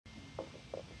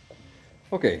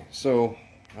Okay, so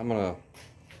I'm gonna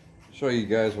show you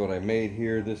guys what I made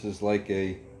here. This is like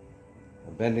a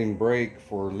bending brake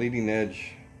for leading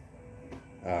edge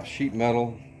sheet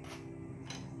metal,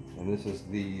 and this is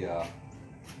the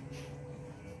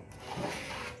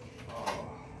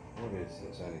what is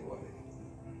this anyway?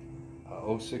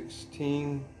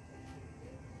 016,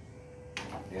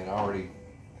 and I already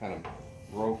kind of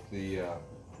broke the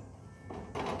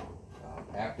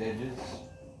aft edges.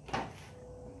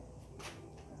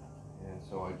 And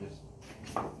so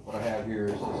what I have here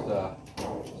is just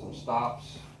some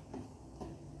stops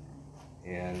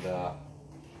and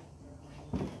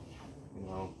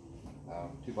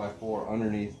 2x4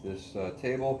 underneath this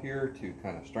table here to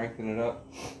kind of strengthen it up.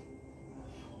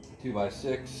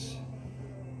 2x6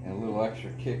 and a little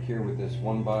extra kick here with this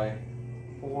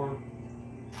 1x4.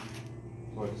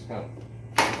 So I just kind of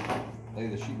lay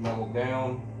the sheet metal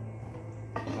down,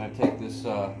 and I take this.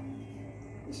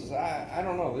 This is I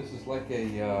don't know. This is like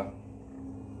a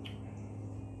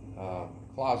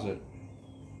closet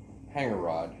hanger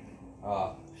rod.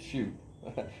 Shoot,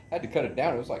 I had to cut it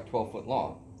down. It was like 12 foot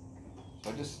long.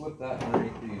 So I just slipped that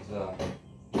underneath these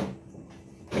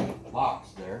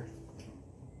locks there.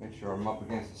 Make sure I'm up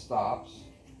against the stops.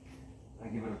 I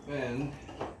give it a bend.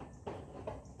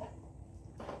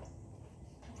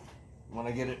 When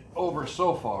I get it over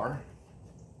so far,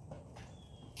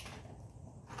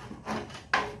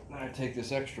 then I take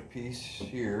this extra piece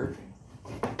here,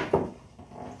 so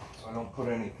I don't put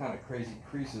any kind of crazy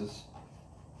creases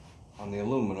on the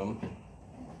aluminum.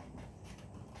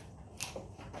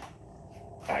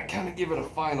 I kind of give it a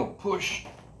final push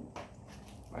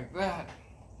like that.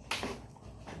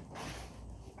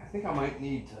 I think I might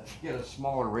need to get a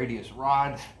smaller radius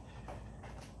rod,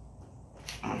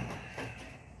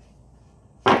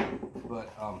 but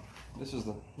this is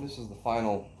the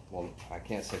final. Well, I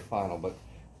can't say final, but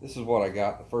this is what I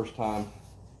got the first time.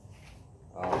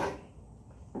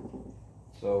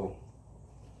 So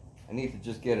I need to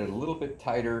just get it a little bit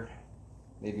tighter,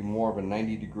 maybe more of a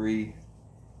 90 degree,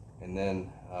 and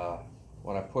then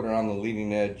when I put it on the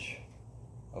leading edge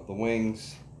of the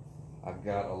wings, I've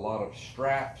got a lot of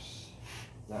straps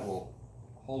that will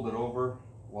hold it over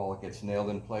while it gets nailed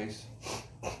in place.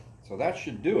 So that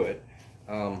should do it.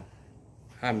 I'm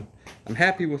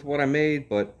happy with what I made,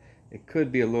 but it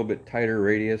could be a little bit tighter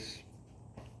radius.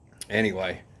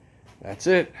 Anyway, that's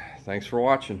it. Thanks for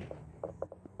watching.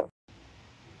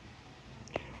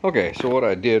 Okay, so what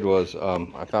I did was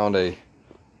I found a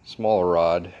smaller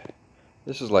rod.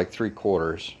 This is like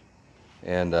 3/4,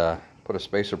 and put a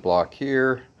spacer block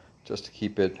here just to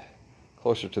keep it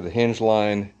closer to the hinge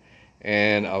line,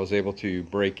 and I was able to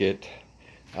break it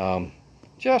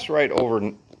just right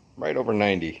over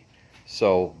 90.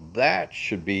 So that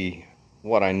should be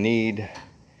what I need,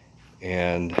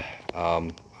 and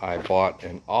I bought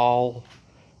an awl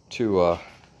to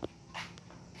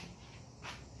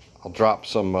I'll drop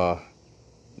some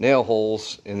nail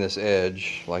holes in this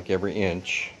edge, like every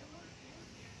inch,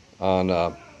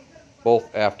 on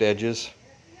both aft edges,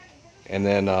 and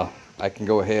then I can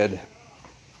go ahead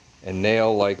and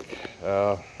nail like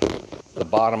the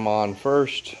bottom on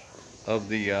first of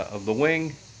the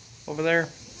wing over there,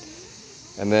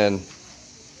 and then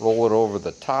roll it over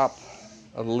the top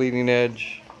of the leading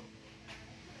edge,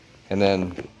 and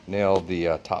then nail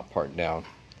the top part down.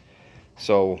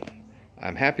 So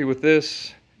I'm happy with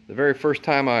this. The very first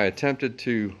time I attempted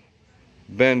to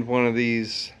bend one of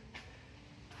these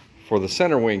for the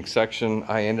center wing section,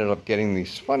 I ended up getting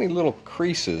these funny little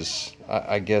creases,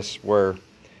 I guess, where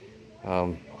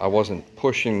I wasn't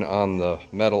pushing on the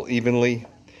metal evenly,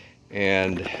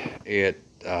 and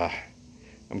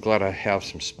I'm glad I have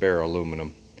some spare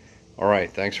aluminum. All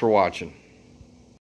right, thanks for watching.